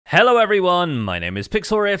Hello everyone, my name is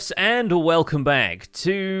Pixlriffs and welcome back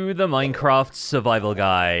to the Minecraft Survival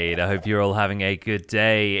Guide. I hope you're all having a good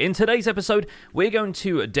day. In today's episode, we're going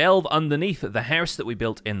to delve underneath the house that we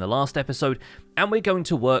built in the last episode, and we're going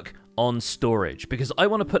to work on storage, because I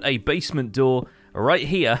want to put a basement door right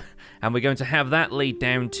here, and we're going to have that lead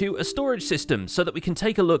down to a storage system so that we can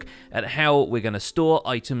take a look at how we're going to store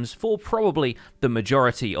items for probably the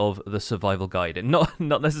majority of the survival guide. And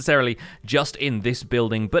not necessarily just in this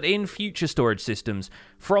building, but in future storage systems.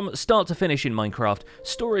 From start to finish in Minecraft,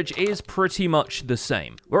 storage is pretty much the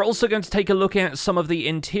same. We're also going to take a look at some of the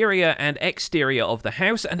interior and exterior of the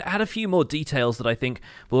house and add a few more details that I think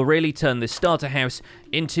will really turn this starter house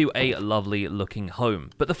into a lovely looking home.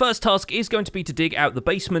 But the first task is going to be to dig out the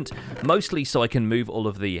basement, mostly so I can move all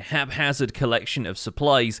of the haphazard collection of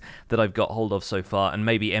supplies that I've got hold of so far and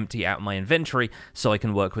maybe empty out my inventory so I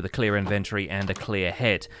can work with a clear inventory and a clear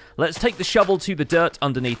head. Let's take the shovel to the dirt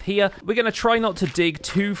underneath here. We're going to try not to dig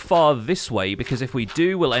too far this way, because if we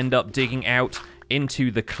do, we'll end up digging out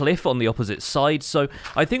into the cliff on the opposite side. So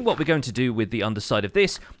I think what we're going to do with the underside of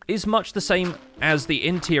this is much the same as the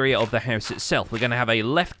interior of the house itself. We're going to have a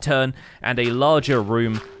left turn and a larger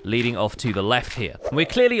room leading off to the left here. We're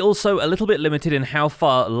clearly also a little bit limited in how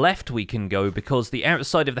far left we can go, because the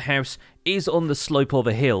outside of the house is on the slope of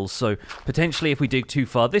a hill, so potentially if we dig too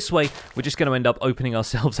far this way, we're just going to end up opening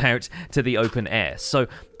ourselves out to the open air. So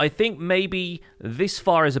I think maybe this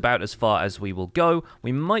far is about as far as we will go.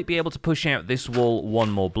 We might be able to push out this wall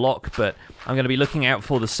one more block, but I'm going to be looking out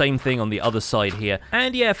for the same thing on the other side here.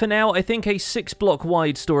 And yeah, for now, I think a 6-block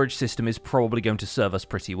wide storage system is probably going to serve us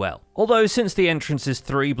pretty well. Although, since the entrance is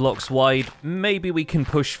 3 blocks wide, maybe we can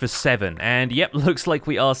push for 7. And yep, looks like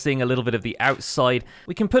we are seeing a little bit of the outside.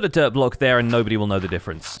 We can put a dirt block there and nobody will know the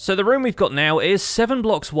difference. So the room we've got now is 7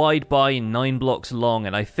 blocks wide by 9 blocks long,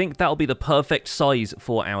 and I think that'll be the perfect size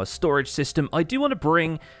for our storage system. I do want to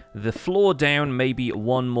bring the floor down maybe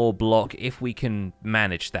 1 more block if we can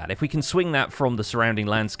manage that. If we can swing that from the surrounding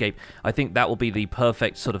landscape, I think that will be the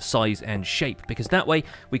perfect sort of size and shape, because that way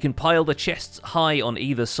we can pile the chests high on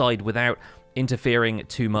either side without interfering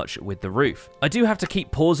too much with the roof. I do have to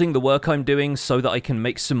keep pausing the work I'm doing so that I can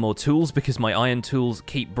make some more tools, because my iron tools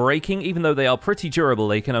keep breaking. Even though they are pretty durable,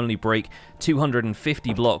 they can only break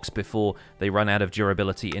 250 blocks before they run out of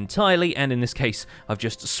durability entirely, and in this case, I've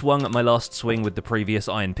just swung my last swing with the previous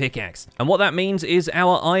iron pickaxe. And what that means is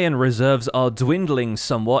our iron reserves are dwindling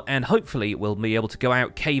somewhat, and hopefully we'll be able to go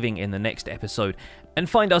out caving in the next episode and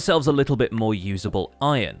find ourselves a little bit more usable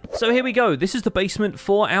iron. So here we go, this is the basement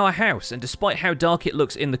for our house, and despite how dark it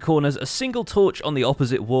looks in the corners, a single torch on the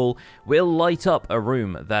opposite wall will light up a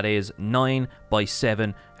room that is 9 by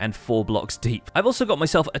 7 and 4 blocks deep. I've also got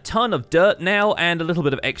myself a ton of dirt now and a little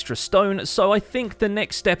bit of extra stone, so I think the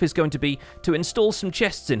next step is going to be to install some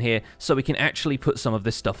chests in here so we can actually put some of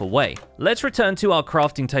this stuff away. Let's return to our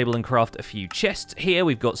crafting table and craft a few chests here.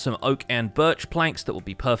 We've got some oak and birch planks that will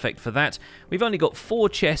be perfect for that. We've only got 4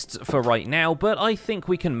 chests for right now, but I think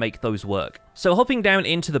we can make those work. So hopping down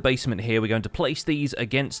into the basement here, we're going to place these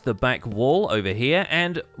against the back wall over here,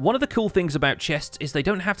 and one of the cool things about chests is they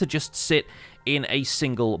don't have to just sit in a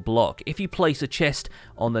single block. If you place a chest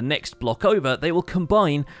on the next block over, they will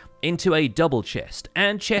combine into a double chest,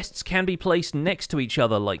 and chests can be placed next to each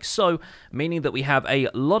other like so, meaning that we have a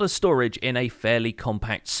lot of storage in a fairly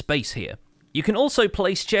compact space here. You can also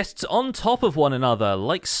place chests on top of one another,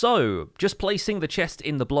 like so. Just placing the chest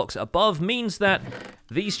in the blocks above means that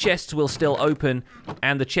these chests will still open,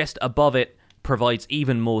 and the chest above it provides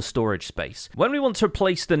even more storage space. When we want to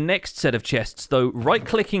place the next set of chests, though,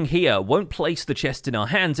 right-clicking here won't place the chest in our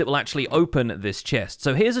hands, it will actually open this chest.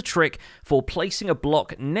 So here's a trick for placing a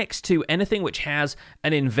block next to anything which has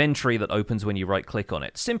an inventory that opens when you right-click on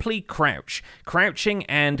it. Simply crouch. Crouching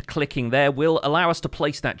and clicking there will allow us to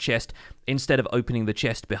place that chest instead of opening the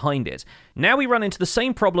chest behind it. Now we run into the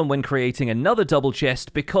same problem when creating another double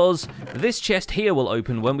chest, because this chest here will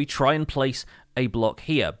open when we try and place a block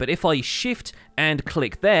here. But if I shift and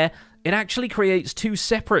click there, it actually creates 2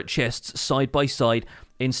 separate chests side by side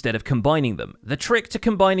instead of combining them. The trick to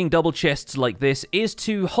combining double chests like this is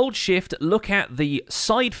to hold shift, look at the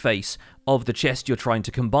side face of the chest you're trying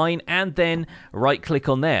to combine, and then right-click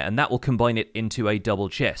on there, and that will combine it into a double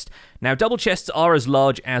chest. Now, double chests are as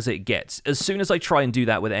large as it gets. As soon as I try and do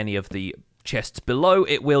that with any of the chests below,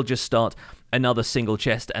 it will just start another single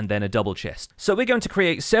chest and then a double chest. So we're going to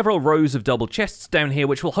create several rows of double chests down here,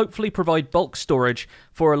 which will hopefully provide bulk storage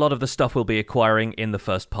for a lot of the stuff we'll be acquiring in the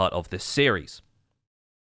first part of this series.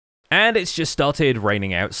 And it's just started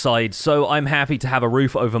raining outside, so I'm happy to have a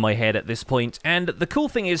roof over my head at this point. And the cool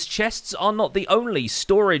thing is, chests are not the only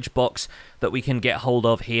storage box that we can get hold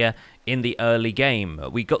of here in the early game.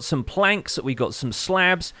 We got some planks, we got some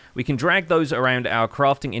slabs. We can drag those around our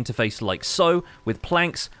crafting interface like so, with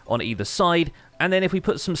planks on either side. And then if we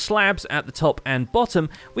put some slabs at the top and bottom,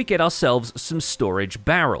 we get ourselves some storage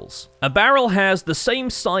barrels. A barrel has the same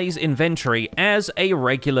size inventory as a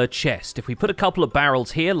regular chest. If we put a couple of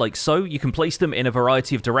barrels here, like so, you can place them in a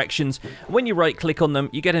variety of directions. When you right-click on them,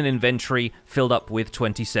 you get an inventory filled up with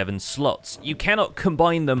 27 slots. You cannot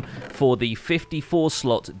combine them for the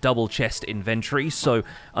 54-slot double chest inventory, so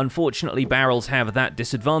unfortunately barrels have that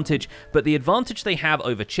disadvantage, but the advantage they have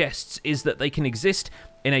over chests is that they can exist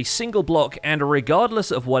in a single block and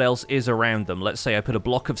regardless of what else is around them. Let's say I put a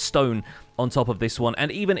block of stone on top of this one,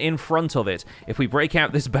 and even in front of it, if we break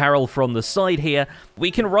out this barrel from the side here,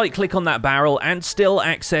 we can right-click on that barrel and still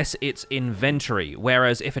access its inventory,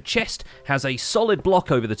 whereas if a chest has a solid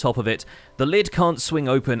block over the top of it, the lid can't swing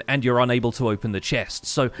open and you're unable to open the chest.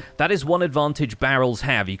 So that is one advantage barrels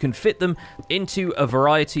have. You can fit them into a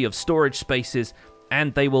variety of storage spaces,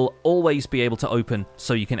 and they will always be able to open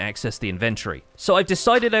so you can access the inventory. So I've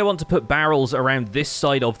decided I want to put barrels around this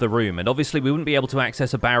side of the room, and obviously we wouldn't be able to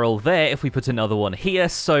access a barrel there if we put another one here,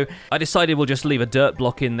 so I decided we'll just leave a dirt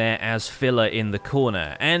block in there as filler in the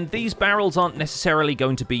corner. And these barrels aren't necessarily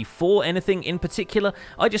going to be for anything in particular.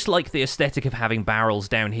 I just like the aesthetic of having barrels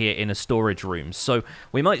down here in a storage room, so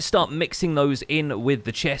we might start mixing those in with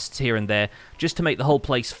the chests here and there just to make the whole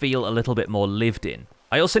place feel a little bit more lived in.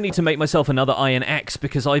 I also need to make myself another iron axe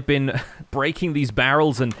because I've been breaking these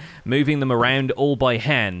barrels and moving them around all by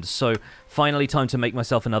hand. So finally time to make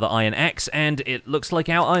myself another iron axe, and it looks like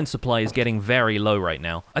our iron supply is getting very low right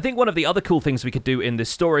now. I think one of the other cool things we could do in this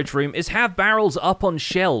storage room is have barrels up on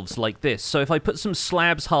shelves like this. So if I put some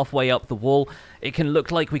slabs halfway up the wall, it can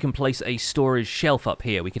look like we can place a storage shelf up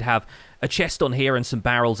here. We could have a chest on here and some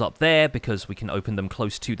barrels up there because we can open them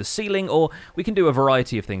close to the ceiling, or we can do a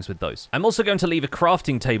variety of things with those. I'm also going to leave a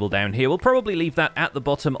crafting table down here. We'll probably leave that at the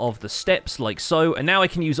bottom of the steps like so, and now I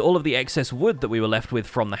can use all of the excess wood that we were left with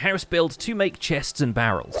from the house build to make chests and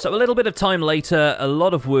barrels. So a little bit of time later, a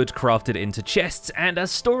lot of wood crafted into chests, and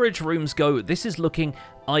as storage rooms go, this is looking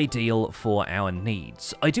ideal for our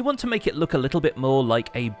needs. I do want to make it look a little bit more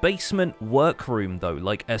like a basement workroom though,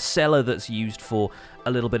 like a cellar that's used for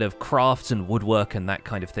a little bit of crafts and woodwork and that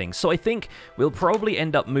kind of thing. So I think we'll probably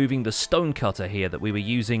end up moving the stone cutter here that we were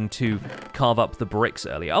using to carve up the bricks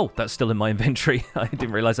earlier. Oh, that's still in my inventory. I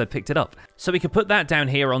didn't realize I picked it up. So we could put that down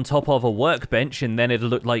here on top of a workbench, and then it'll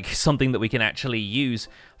look like something that we can actually use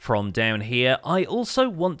from down here. I also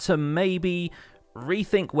want to maybe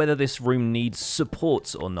rethink whether this room needs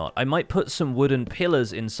supports or not. I might put some wooden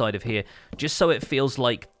pillars inside of here just so it feels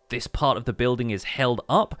like this part of the building is held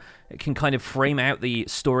up. It can kind of frame out the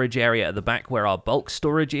storage area at the back where our bulk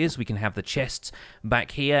storage is. We can have the chests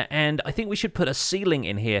back here, and I think we should put a ceiling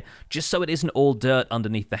in here just so it isn't all dirt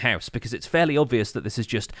underneath the house, because it's fairly obvious that this is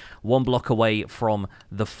just one block away from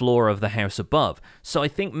the floor of the house above. So I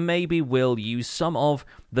think maybe we'll use some of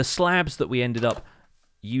the slabs that we ended up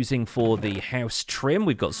using for the house trim.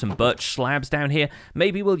 We've got some birch slabs down here.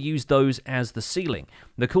 Maybe we'll use those as the ceiling.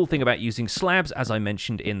 The cool thing about using slabs, as I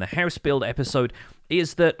mentioned in the house build episode,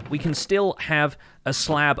 is that we can still have a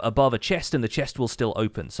slab above a chest and the chest will still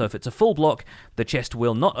open. So if it's a full block, the chest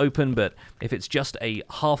will not open, but if it's just a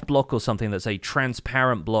half block or something that's a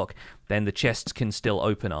transparent block, then the chests can still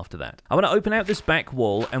open after that. I want to open out this back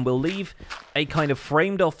wall, and we'll leave a kind of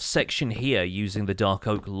framed off section here using the dark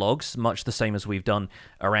oak logs, much the same as we've done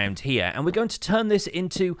around here. And we're going to turn this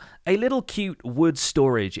into a little cute wood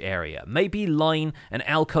storage area. Maybe line an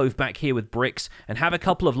alcove back here with bricks and have a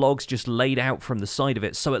couple of logs just laid out from the side of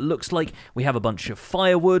it, so it looks like we have a bunch of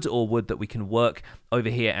firewood or wood that we can work over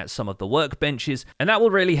here at some of the workbenches, and that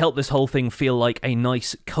will really help this whole thing feel like a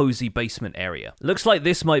nice cozy basement area. Looks like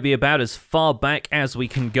this might be about as far back as we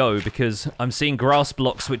can go, because I'm seeing grass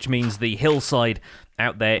blocks, which means the hillside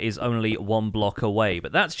out there is only one block away,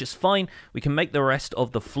 but that's just fine. We can make the rest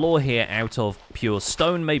of the floor here out of pure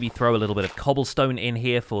stone, maybe throw a little bit of cobblestone in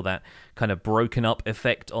here for that kind of broken up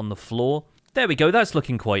effect on the floor. There we go, that's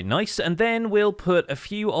looking quite nice, and then we'll put a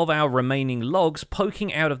few of our remaining logs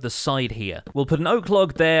poking out of the side here. We'll put an oak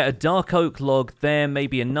log there, a dark oak log there,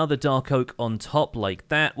 maybe another dark oak on top like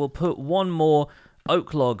that. We'll put one more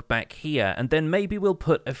oak log back here, and then maybe we'll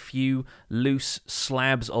put a few loose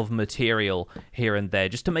slabs of material here and there,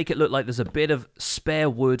 just to make it look like there's a bit of spare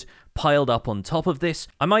wood piled up on top of this.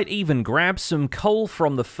 I might even grab some coal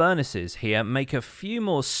from the furnaces here, make a few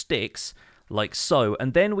more sticks, like so,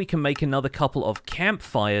 and then we can make another couple of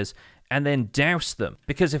campfires and then douse them.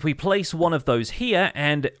 Because if we place one of those here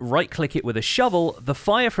and right-click it with a shovel, the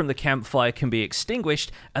fire from the campfire can be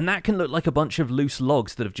extinguished, and that can look like a bunch of loose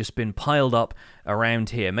logs that have just been piled up around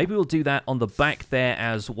here. Maybe we'll do that on the back there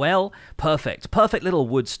as well. Perfect. Perfect little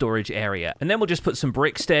wood storage area. And then we'll just put some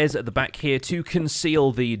brick stairs at the back here to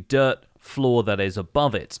conceal the dirt floor that is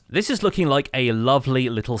above it. This is looking like a lovely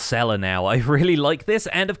little cellar now. I really like this,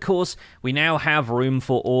 and of course we now have room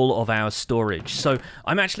for all of our storage. So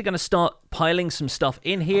I'm actually going to start piling some stuff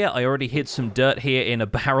in here. I already hid some dirt here in a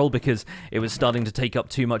barrel because it was starting to take up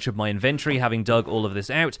too much of my inventory, having dug all of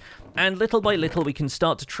this out. And little by little we can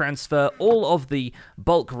start to transfer all of the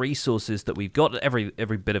bulk resources that we've got, every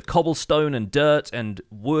bit of cobblestone and dirt and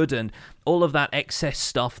wood and all of that excess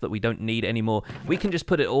stuff that we don't need anymore. We can just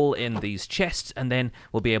put it all in these chests, and then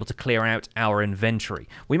we'll be able to clear out our inventory.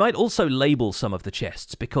 We might also label some of the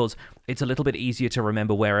chests because it's a little bit easier to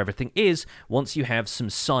remember where everything is once you have some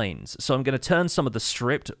signs. So I'm going to turn some of the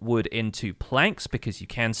stripped wood into planks, because you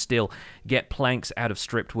can still get planks out of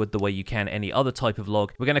stripped wood the way you can any other type of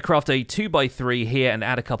log. We're going to craft a 2x3 here and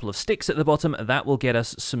add a couple of sticks at the bottom. That will get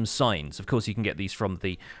us some signs. Of course, you can get these from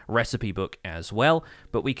the recipe book as well,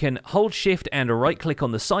 but we can hold shift and right-click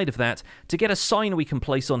on the side of that to get a sign we can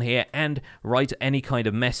place on here and write any kind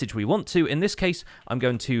of message we want to. In this case, I'm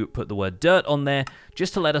going to put the word dirt on there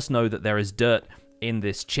just to let us know that there is dirt in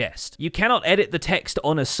this chest. You cannot edit the text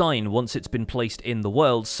on a sign once it's been placed in the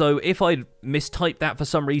world, so if I mistype that for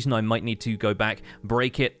some reason, I might need to go back,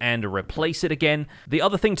 break it, and replace it again. The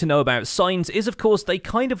other thing to know about signs is, of course, they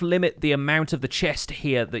kind of limit the amount of the chest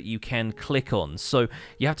here that you can click on, so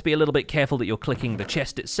you have to be a little bit careful that you're clicking the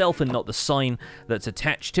chest itself and not the sign that's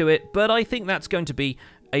attached to it, but I think that's going to be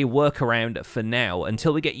a workaround for now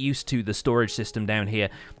until we get used to the storage system down here.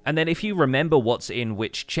 And then if you remember what's in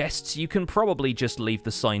which chests, you can probably just leave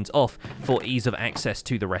the signs off for ease of access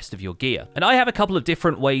to the rest of your gear. And I have a couple of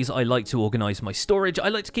different ways I like to organize my storage. I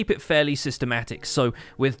like to keep it fairly systematic. So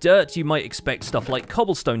with dirt, you might expect stuff like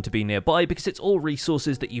cobblestone to be nearby because it's all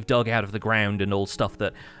resources that you've dug out of the ground and all stuff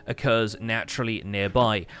that occurs naturally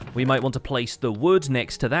nearby. We might want to place the wood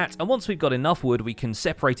next to that, and once we've got enough wood, we can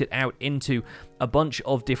separate it out into a bunch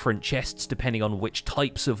of different chests depending on which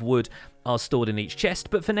types of wood are stored in each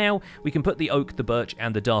chest, but for now, we can put the oak, the birch,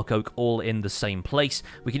 and the dark oak all in the same place.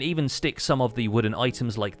 We can even stick some of the wooden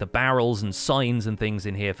items like the barrels and signs and things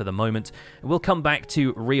in here for the moment. We'll come back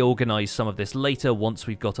to reorganize some of this later once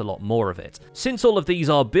we've got a lot more of it. Since all of these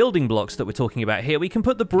are building blocks that we're talking about here, we can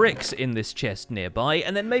put the bricks in this chest nearby,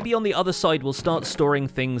 and then maybe on the other side we'll start storing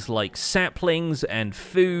things like saplings and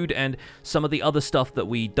food and some of the other stuff that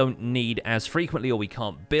we don't need as frequently or we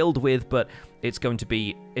can't build with, but it's going to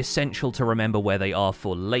be essential to remember where they are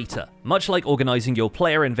for later. Much like organizing your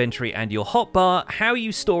player inventory and your hotbar, how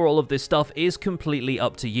you store all of this stuff is completely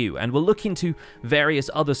up to you, and we'll look into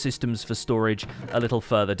various other systems for storage a little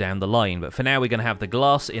further down the line, but for now we're going to have the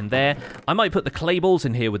glass in there. I might put the clay balls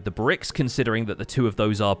in here with the bricks, considering that the two of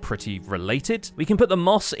those are pretty related. We can put the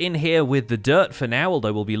moss in here with the dirt for now,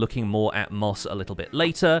 although we'll be looking more at moss a little bit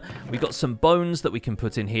later. We've got some bones that we can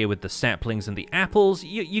put in here with the saplings and the apples.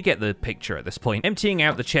 You get the picture at this point. Emptying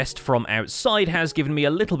out the chest from outside has given me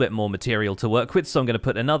a little bit more material to work with, so I'm going to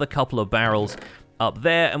put another couple of barrels up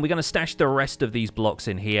there, and we're going to stash the rest of these blocks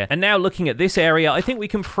in here. And now looking at this area, I think we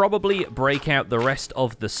can probably break out the rest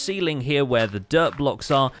of the ceiling here where the dirt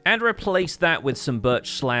blocks are and replace that with some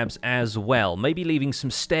birch slabs as well, maybe leaving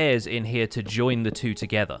some stairs in here to join the two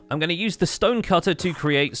together. I'm going to use the stone cutter to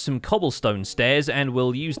create some cobblestone stairs, and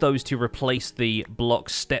we'll use those to replace the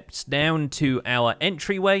block steps down to our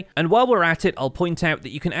entryway. And while we're at it, I'll point out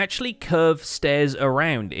that you can actually curve stairs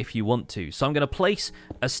around if you want to. So I'm going to place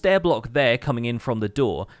a stair block there coming in from the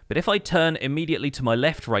door, but if I turn immediately to my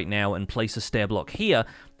left right now and place a stair block here,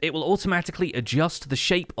 it will automatically adjust the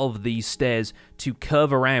shape of these stairs to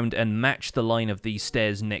curve around and match the line of these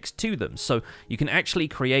stairs next to them. So you can actually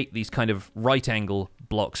create these kind of right angle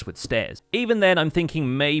blocks with stairs. Even then, I'm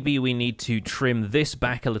thinking maybe we need to trim this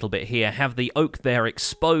back a little bit here, have the oak there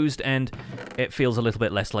exposed, and it feels a little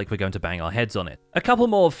bit less like we're going to bang our heads on it. A couple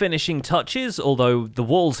more finishing touches, although the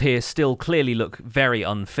walls here still clearly look very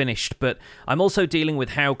unfinished, but I'm also dealing with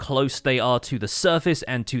how close they are to the surface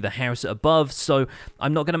and to the house above, so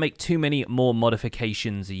I'm not going to make too many more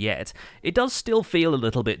modifications yet. It does still feel a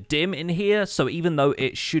little bit dim in here, so even though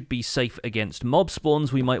it should be safe against mob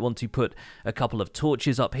spawns, we might want to put a couple of torches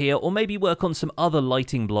torches up here, or maybe work on some other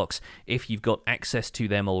lighting blocks if you've got access to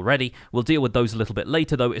them already. We'll deal with those a little bit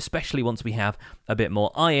later though, especially once we have a bit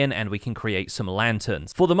more iron and we can create some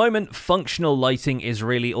lanterns. For the moment, functional lighting is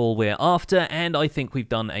really all we're after, and I think we've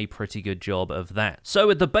done a pretty good job of that. So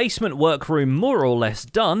with the basement workroom more or less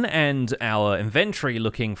done, and our inventory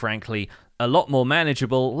looking, frankly, a lot more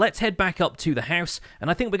manageable, let's head back up to the house, and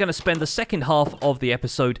I think we're going to spend the second half of the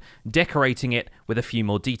episode decorating it with a few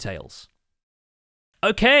more details.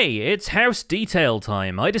 Okay, it's house detail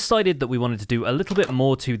time. I decided that we wanted to do a little bit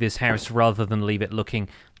more to this house rather than leave it looking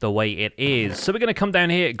the way it is. So we're going to come down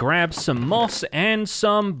here, grab some moss and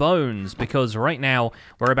some bones, because right now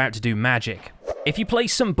we're about to do magic. If you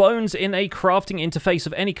place some bones in a crafting interface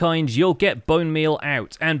of any kind, you'll get bone meal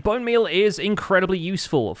out. And bone meal is incredibly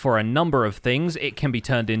useful for a number of things. It can be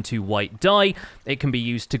turned into white dye. It can be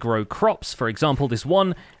used to grow crops. For example, this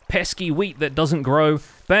one pesky wheat that doesn't grow,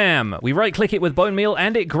 bam! We right-click it with bone meal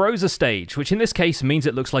and it grows a stage, which in this case means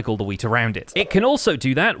it looks like all the wheat around it. It can also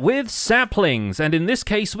do that with saplings, and in this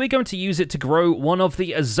case we're going to use it to grow one of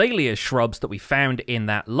the azalea shrubs that we found in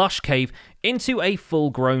that lush cave into a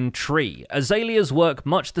full-grown tree. Azaleas work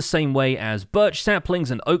much the same way as birch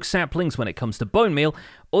saplings and oak saplings when it comes to bone meal.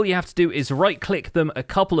 All you have to do is right-click them a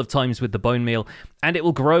couple of times with the bone meal, and it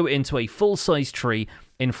will grow into a full-size tree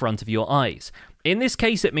in front of your eyes. In this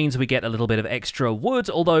case, it means we get a little bit of extra wood,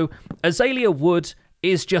 although azalea wood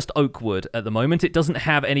is just oak wood at the moment. It doesn't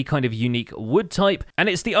have any kind of unique wood type, and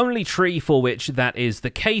it's the only tree for which that is the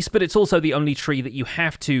case, but it's also the only tree that you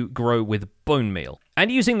have to grow with bone meal.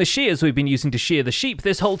 And using the shears we've been using to shear the sheep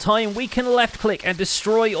this whole time, we can left-click and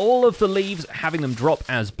destroy all of the leaves, having them drop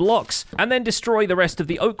as blocks, and then destroy the rest of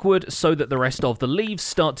the oak wood so that the rest of the leaves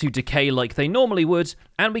start to decay like they normally would,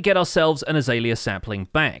 and we get ourselves an azalea sapling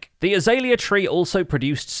back. The azalea tree also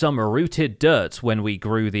produced some rooted dirt when we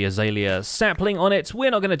grew the azalea sapling on it.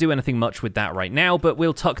 We're not going to do anything much with that right now, but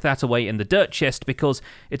we'll tuck that away in the dirt chest because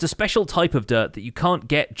it's a special type of dirt that you can't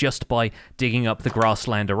get just by digging up the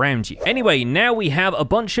grassland around you. Anyway, now we have a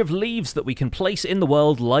bunch of leaves that we can place in the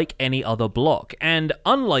world like any other block, and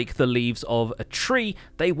unlike the leaves of a tree,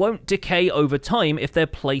 they won't decay over time if they're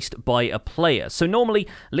placed by a player. So normally,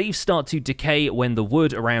 leaves start to decay when the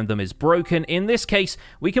wood around them is broken. In this case,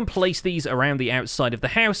 we can place these around the outside of the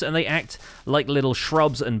house, and they act like little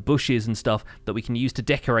shrubs and bushes and stuff that we can use to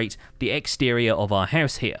decorate the exterior of our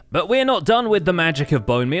house here. But we're not done with the magic of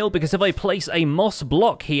bone meal, because if I place a moss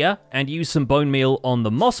block here and use some bone meal on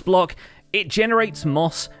the moss block, it generates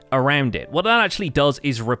moss around it. What that actually does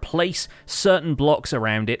is replace certain blocks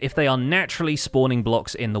around it if they are naturally spawning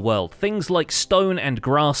blocks in the world. Things like stone and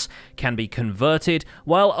grass can be converted,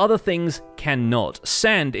 while other things cannot.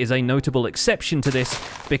 Sand is a notable exception to this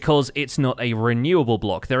because it's not a renewable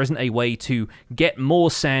block. There isn't a way to get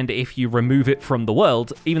more sand if you remove it from the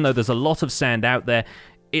world, even though there's a lot of sand out there.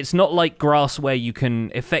 It's not like grass where you can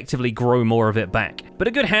effectively grow more of it back. But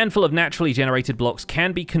a good handful of naturally generated blocks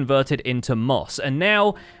can be converted into moss. And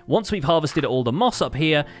now, once we've harvested all the moss up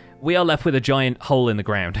here, we are left with a giant hole in the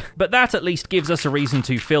ground. But that at least gives us a reason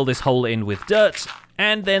to fill this hole in with dirt,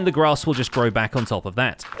 and then the grass will just grow back on top of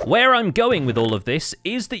that. Where I'm going with all of this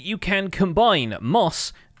is that you can combine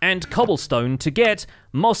moss and cobblestone to get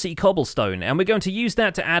mossy cobblestone, and we're going to use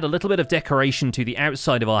that to add a little bit of decoration to the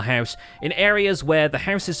outside of our house in areas where the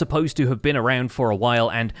house is supposed to have been around for a while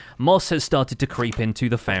and moss has started to creep into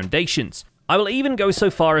the foundations. I will even go so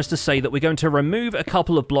far as to say that we're going to remove a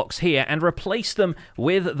couple of blocks here and replace them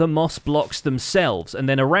with the moss blocks themselves, and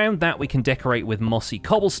then around that we can decorate with mossy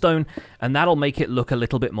cobblestone, and that'll make it look a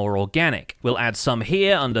little bit more organic. We'll add some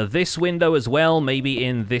here under this window as well, maybe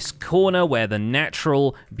in this corner where the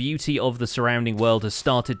natural beauty of the surrounding world has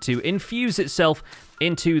started to infuse itself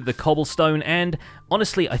into the cobblestone, and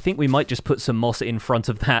honestly, I think we might just put some moss in front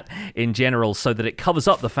of that in general so that it covers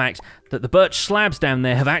up the fact that the birch slabs down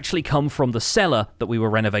there have actually come from the cellar that we were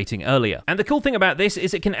renovating earlier. And the cool thing about this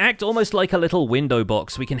is it can act almost like a little window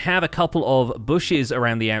box. We can have a couple of bushes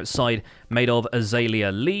around the outside made of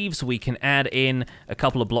azalea leaves. We can add in a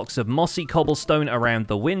couple of blocks of mossy cobblestone around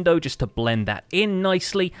the window just to blend that in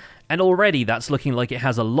nicely, and already that's looking like it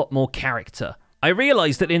has a lot more character. I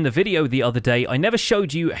realized that in the video the other day, I never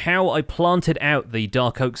showed you how I planted out the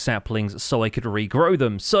dark oak saplings so I could regrow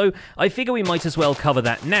them, so I figure we might as well cover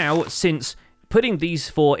that now, since putting these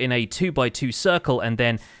four in a 2x2 circle and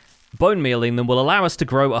then bone mealing them will allow us to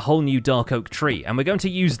grow a whole new dark oak tree, and we're going to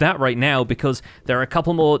use that right now because there are a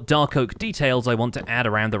couple more dark oak details I want to add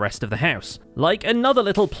around the rest of the house. Like another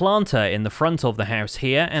little planter in the front of the house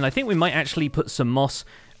here, and I think we might actually put some moss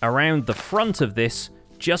around the front of this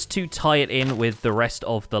just to tie it in with the rest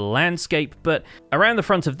of the landscape. But around the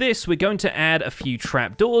front of this, we're going to add a few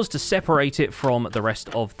trapdoors to separate it from the rest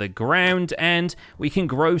of the ground, and we can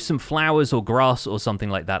grow some flowers or grass or something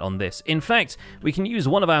like that on this. In fact, we can use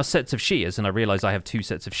one of our sets of shears, and I realize I have 2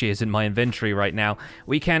 sets of shears in my inventory right now.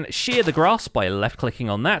 We can shear the grass by left-clicking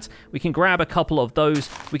on that. We can grab a couple of those.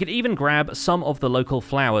 We could even grab some of the local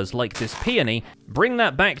flowers, like this peony, bring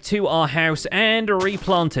that back to our house, and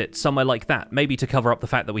replant it somewhere like that, maybe to cover up the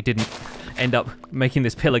fact that we didn't end up making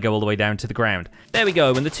this pillar go all the way down to the ground. There we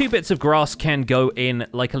go, and the 2 bits of grass can go in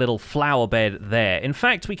like a little flower bed there. In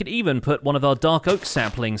fact, we could even put one of our dark oak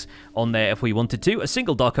saplings on there if we wanted to. A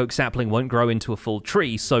single dark oak sapling won't grow into a full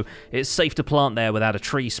tree, so it's safe to plant there without a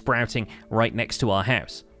tree sprouting right next to our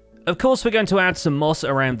house. Of course, we're going to add some moss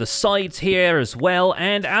around the sides here as well,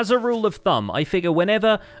 and as a rule of thumb, I figure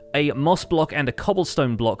whenever a moss block and a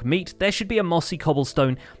cobblestone block meet, there should be a mossy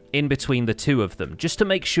cobblestone in between the 2 of them, just to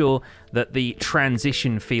make sure that the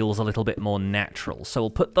transition feels a little bit more natural. So we'll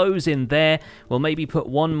put those in there. We'll maybe put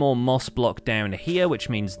one more moss block down here, which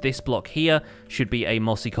means this block here should be a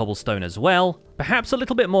mossy cobblestone as well. Perhaps a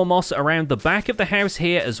little bit more moss around the back of the house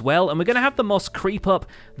here as well, and we're going to have the moss creep up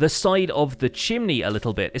the side of the chimney a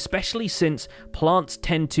little bit, especially since plants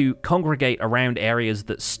tend to congregate around areas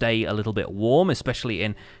that stay a little bit warm, especially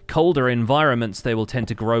in colder environments. They will tend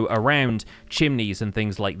to grow around chimneys and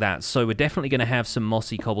things like that, so we're definitely going to have some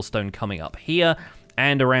mossy cobblestone coming up here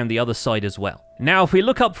and around the other side as well. Now, if we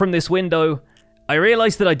look up from this window, I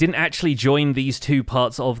realized that I didn't actually join these 2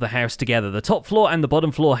 parts of the house together. The top floor and the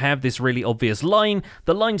bottom floor have this really obvious line,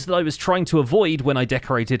 the lines that I was trying to avoid when I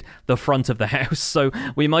decorated the front of the house, so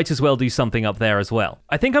we might as well do something up there as well.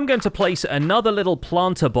 I think I'm going to place another little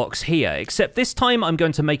planter box here, except this time I'm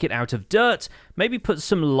going to make it out of dirt, maybe put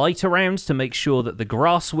some light around to make sure that the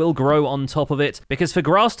grass will grow on top of it, because for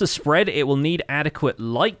grass to spread, it will need adequate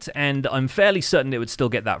light, and I'm fairly certain it would still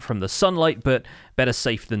get that from the sunlight, but better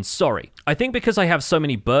safe than sorry. I think because I have so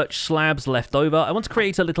many birch slabs left over, I want to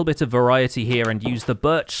create a little bit of variety here and use the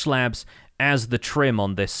birch slabs as the trim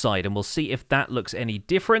on this side, and we'll see if that looks any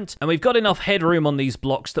different. And we've got enough headroom on these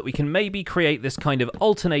blocks that we can maybe create this kind of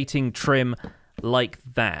alternating trim like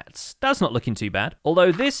that. That's not looking too bad.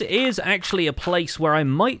 Although this is actually a place where I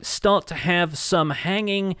might start to have some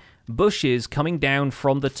hanging bushes coming down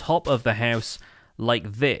from the top of the house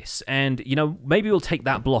like this, and you know, maybe we'll take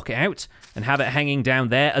that block out and have it hanging down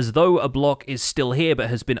there as though a block is still here but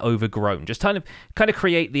has been overgrown, just kind of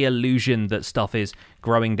create the illusion that stuff is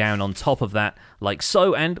growing down on top of that like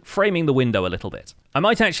so, and framing the window a little bit. I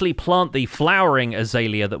might actually plant the flowering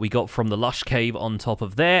azalea that we got from the lush cave on top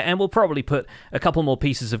of there, and we'll probably put a couple more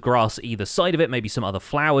pieces of grass either side of it, maybe some other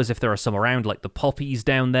flowers if there are some around, like the poppies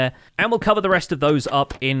down there, and we'll cover the rest of those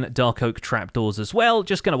up in dark oak trapdoors as well.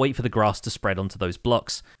 Just going to wait for the grass to spread onto those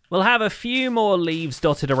blocks. We'll have a few more leaves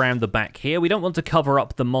dotted around the back here. We don't want to cover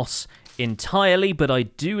up the moss entirely, but I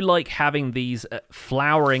do like having these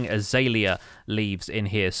flowering azalea leaves in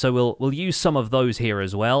here, so we'll use some of those here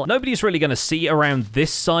as well. Nobody's really going to see around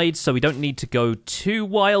this side, so we don't need to go too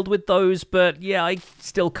wild with those, but yeah, I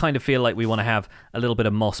still kind of feel like we want to have a little bit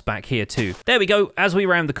of moss back here too. There we go. As we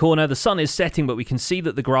round the corner, the sun is setting, but we can see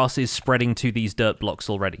that the grass is spreading to these dirt blocks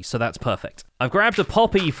already, so that's perfect. I've grabbed a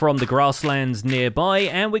poppy from the grasslands nearby,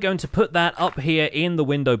 and we're going to put that up here in the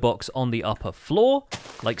window box on the upper floor,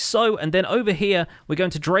 like so, and then over here, we're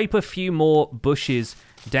going to drape a few more bushes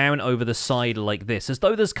down over the side like this, as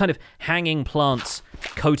though there's kind of hanging plants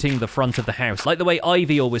coating the front of the house, like the way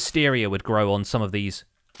ivy or wisteria would grow on some of these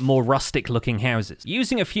more rustic looking houses.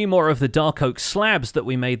 Using a few more of the dark oak slabs that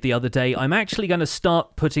we made the other day, I'm actually going to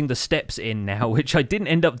start putting the steps in now, which I didn't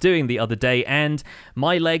end up doing the other day, and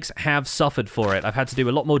my legs have suffered for it. I've had to do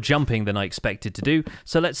a lot more jumping than I expected to do,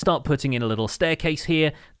 so let's start putting in a little staircase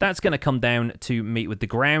here. That's going to come down to meet with the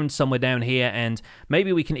ground somewhere down here, and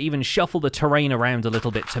maybe we can even shuffle the terrain around a little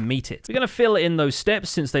bit to meet it. We're going to fill in those steps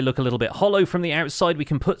since they look a little bit hollow from the outside. We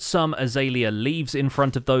can put some azalea leaves in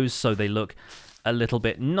front of those so they look a little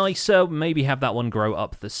bit nicer. Maybe have that one grow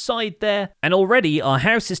up the side there. And already our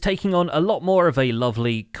house is taking on a lot more of a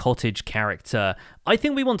lovely cottage character. I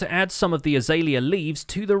think we want to add some of the azalea leaves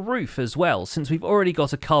to the roof as well. Since we've already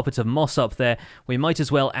got a carpet of moss up there, we might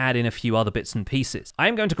as well add in a few other bits and pieces. I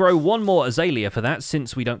am going to grow one more azalea for that,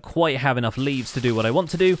 since we don't quite have enough leaves to do what I want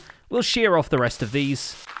to do. We'll shear off the rest of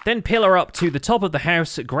these, then pillar up to the top of the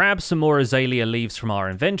house, grab some more azalea leaves from our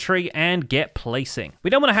inventory, and get placing. We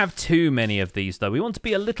don't want to have too many of these though. We want to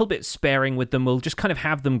be a little bit sparing with them. We'll just kind of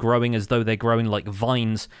have them growing as though they're growing like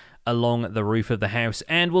vines along the roof of the house,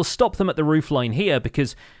 and we'll stop them at the roof line here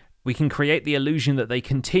because we can create the illusion that they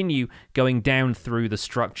continue going down through the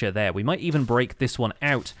structure there. We might even break this one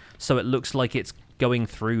out so it looks like it's going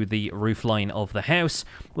through the roofline of the house.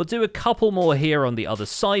 We'll do a couple more here on the other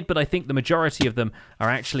side, but I think the majority of them are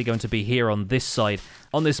actually going to be here on this side,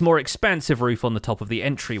 on this more expansive roof on the top of the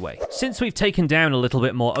entryway. Since we've taken down a little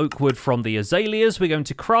bit more oak wood from the azaleas, we're going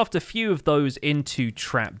to craft a few of those into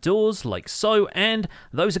trapdoors, like so, and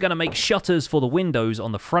those are going to make shutters for the windows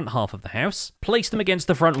on the front half of the house. Place them against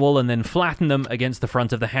the front wall and then flatten them against the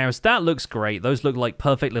front of the house. That looks great. Those look like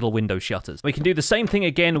perfect little window shutters. We can do the same thing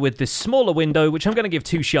again with this smaller window, which I'm going to give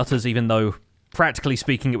 2 shutters, even though practically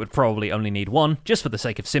speaking, it would probably only need 1, just for the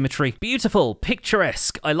sake of symmetry. Beautiful,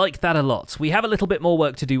 picturesque, I like that a lot. We have a little bit more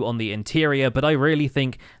work to do on the interior, but I really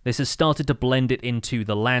think this has started to blend it into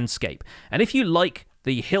the landscape. And if you like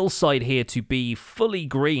the hillside here to be fully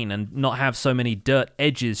green and not have so many dirt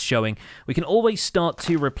edges showing, we can always start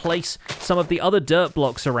to replace some of the other dirt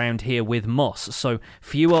blocks around here with moss, so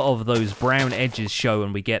fewer of those brown edges show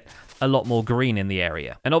and we get a lot more green in the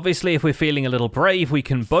area. And obviously, if we're feeling a little brave, we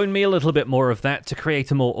can bone meal a little bit more of that to create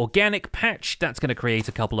a more organic patch. That's going to create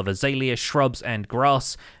a couple of azalea shrubs and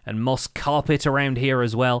grass and moss carpet around here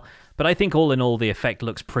as well. But I think all in all, the effect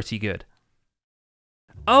looks pretty good.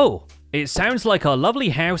 Oh, it sounds like our lovely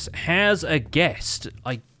house has a guest.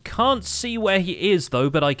 I can't see where he is though,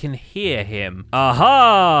 but I can hear him.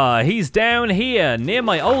 Aha! He's down here, near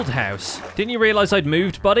my old house. Didn't you realize I'd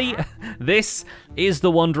moved, buddy? This is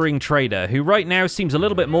the Wandering Trader, who right now seems a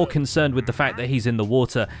little bit more concerned with the fact that he's in the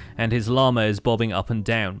water and his llama is bobbing up and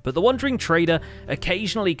down. But the Wandering Trader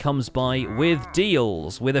occasionally comes by with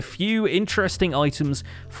deals, with a few interesting items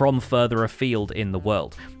from further afield in the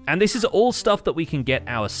world. And this is all stuff that we can get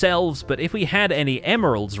ourselves, but if we had any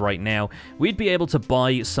emeralds right now, we'd be able to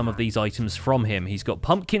buy some of these items from him. He's got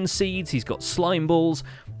pumpkin seeds, he's got slime balls,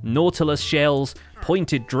 nautilus shells,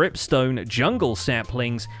 pointed dripstone, jungle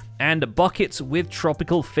saplings, and buckets with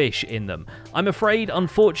tropical fish in them. I'm afraid,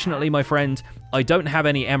 unfortunately, my friend, I don't have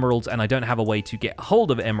any emeralds and I don't have a way to get hold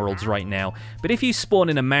of emeralds right now, but if you spawn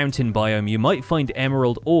in a mountain biome, you might find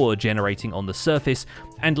emerald ore generating on the surface,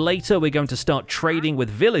 and later we're going to start trading with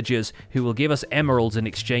villagers who will give us emeralds in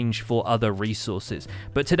exchange for other resources.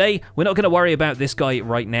 But today, we're not going to worry about this guy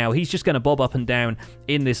right now. He's just going to bob up and down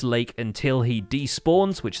in this lake until he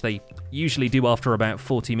despawns, which they usually do after about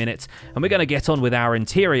 40 minutes, and we're going to get on with our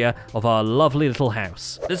interior of our lovely little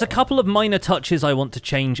house. There's a couple of minor touches I want to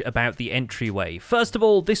change about the entryway. First of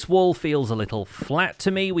all, this wall feels a little flat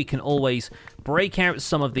to me. We can always break out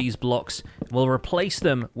some of these blocks. We'll replace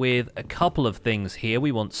them with a couple of things here.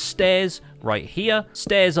 We want stairs right here,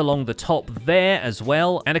 stairs along the top there as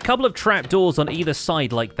well, and a couple of trapdoors on either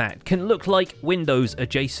side like that. Can look like windows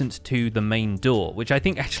adjacent to the main door, which I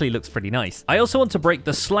think actually looks pretty nice. I also want to break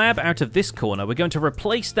the slab out of this corner. We're going to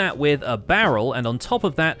replace that with a barrel, and on top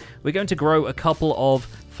of that, we're going to grow a couple of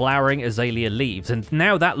flowering azalea leaves, and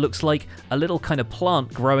now that looks like a little kind of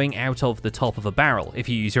plant growing out of the top of a barrel, if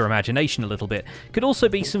you use your imagination a little bit. Could also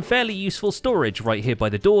be some fairly useful storage right here by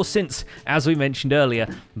the door, since, as we mentioned earlier,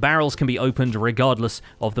 barrels can be opened regardless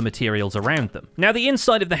of the materials around them. Now, the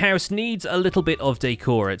inside of the house needs a little bit of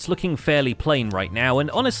decor. It's looking fairly plain right now, and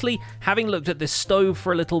honestly, having looked at this stove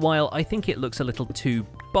for a little while, I think it looks a little too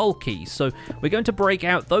bulky, so we're going to break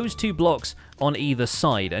out those 2 blocks on either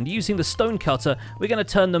side, and using the stone cutter, we're going to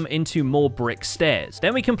turn them into more brick stairs.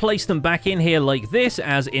 Then we can place them back in here like this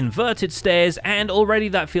as inverted stairs, and already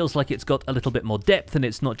that feels like it's got a little bit more depth and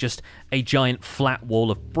it's not just a giant flat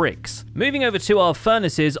wall of bricks. Moving over to our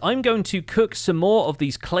furnaces, I'm going to cook some more of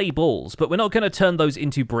these clay balls, but we're not going to turn those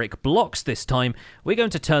into brick blocks this time. We're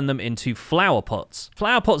going to turn them into flower pots.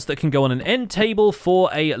 Flower pots that can go on an end table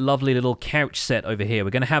for a lovely little couch set over here.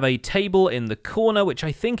 We're going to have a table in the corner, which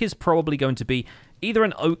I think is probably going to be either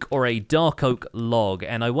an oak or a dark oak log,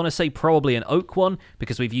 and I want to say probably an oak one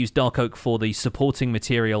because we've used dark oak for the supporting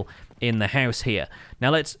material in the house here.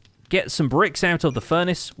 Now let's get some bricks out of the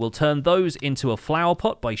furnace. We'll turn those into a flower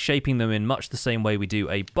pot by shaping them in much the same way we do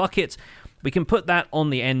a bucket. We can put that on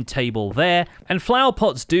the end table there, and flower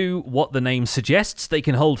pots do what the name suggests. They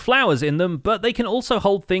can hold flowers in them, but they can also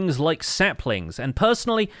hold things like saplings, and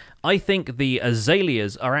personally, I think the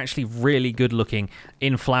azaleas are actually really good looking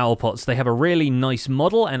in flower pots. They have a really nice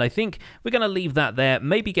model, and I think we're going to leave that there,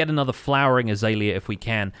 maybe get another flowering azalea if we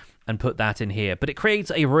can, and put that in here. But it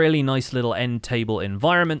creates a really nice little end table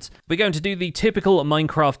environment. We're going to do the typical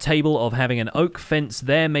Minecraft table of having an oak fence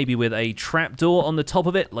there, maybe with a trapdoor on the top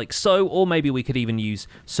of it, like so, or maybe we could even use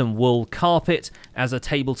some wool carpet as a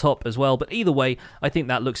tabletop as well. But either way, I think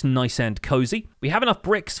that looks nice and cozy. We have enough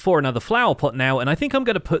bricks for another flower pot now, and I think I'm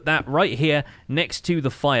going to put that right here next to the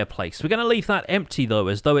fireplace. We're going to leave that empty though,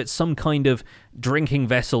 as though it's some kind of drinking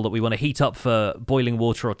vessel that we want to heat up for boiling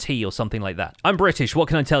water or tea or something like that. I'm British, what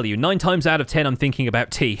can I tell you? 9 times out of 10 I'm thinking about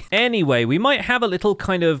tea. Anyway, we might have a little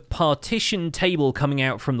kind of partition table coming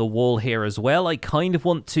out from the wall here as well. I kind of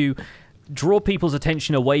want to draw people's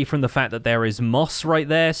attention away from the fact that there is moss right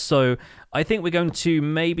there, so I think we're going to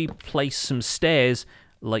maybe place some stairs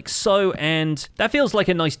like so, and that feels like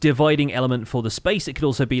a nice dividing element for the space. It could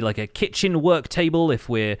also be like a kitchen work table if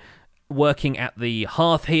we're working at the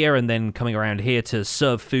hearth here and then coming around here to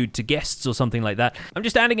serve food to guests or something like that. I'm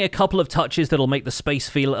just adding a couple of touches that'll make the space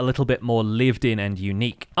feel a little bit more lived in and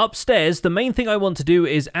unique. Upstairs, the main thing I want to do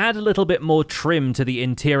is add a little bit more trim to the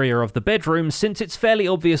interior of the bedroom, since it's fairly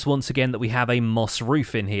obvious once again that we have a moss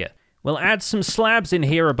roof in here. We'll add some slabs in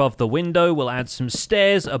here above the window, we'll add some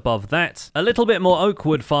stairs above that, a little bit more oak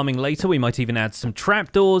wood farming later, we might even add some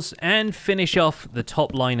trapdoors, and finish off the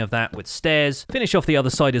top line of that with stairs, finish off the other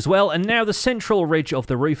side as well, and now the central ridge of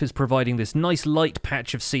the roof is providing this nice light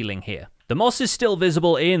patch of ceiling here. The moss is still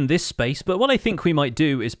visible in this space, but what I think we might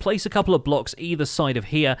do is place a couple of blocks either side of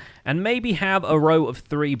here and maybe have a row of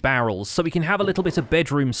 3 barrels so we can have a little bit of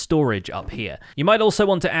bedroom storage up here. You might also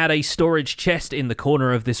want to add a storage chest in the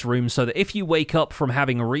corner of this room so that if you wake up from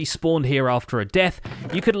having respawned here after a death,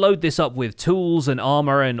 you could load this up with tools and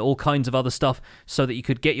armor and all kinds of other stuff so that you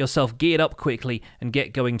could get yourself geared up quickly and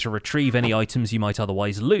get going to retrieve any items you might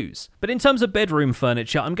otherwise lose. But in terms of bedroom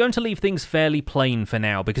furniture, I'm going to leave things fairly plain for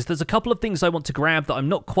now because there's a couple of things I want to grab that I'm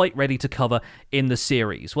not quite ready to cover in the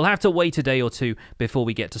series. We'll have to wait a day or two before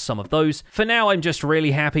we get to some of those. For now, I'm just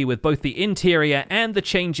really happy with both the interior and the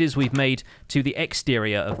changes we've made to the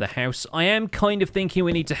exterior of the house. I am kind of thinking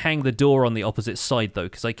we need to hang the door on the opposite side though,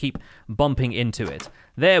 because I keep bumping into it.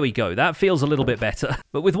 There we go, that feels a little bit better.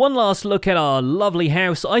 But with one last look at our lovely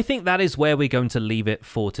house, I think that is where we're going to leave it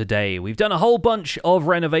for today. We've done a whole bunch of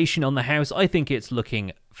renovation on the house. I think it's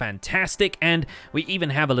looking fantastic, and we even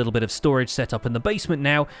have a little bit of storage set up in the basement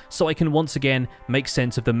now, so I can once again make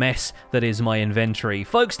sense of the mess that is my inventory.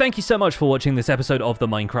 Folks, thank you so much for watching this episode of the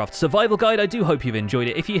Minecraft Survival Guide. I do hope you've enjoyed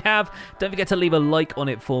it. If you have, don't forget to leave a like on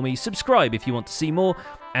it for me, subscribe if you want to see more,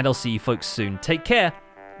 and I'll see you folks soon. Take care,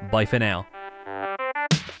 bye for now.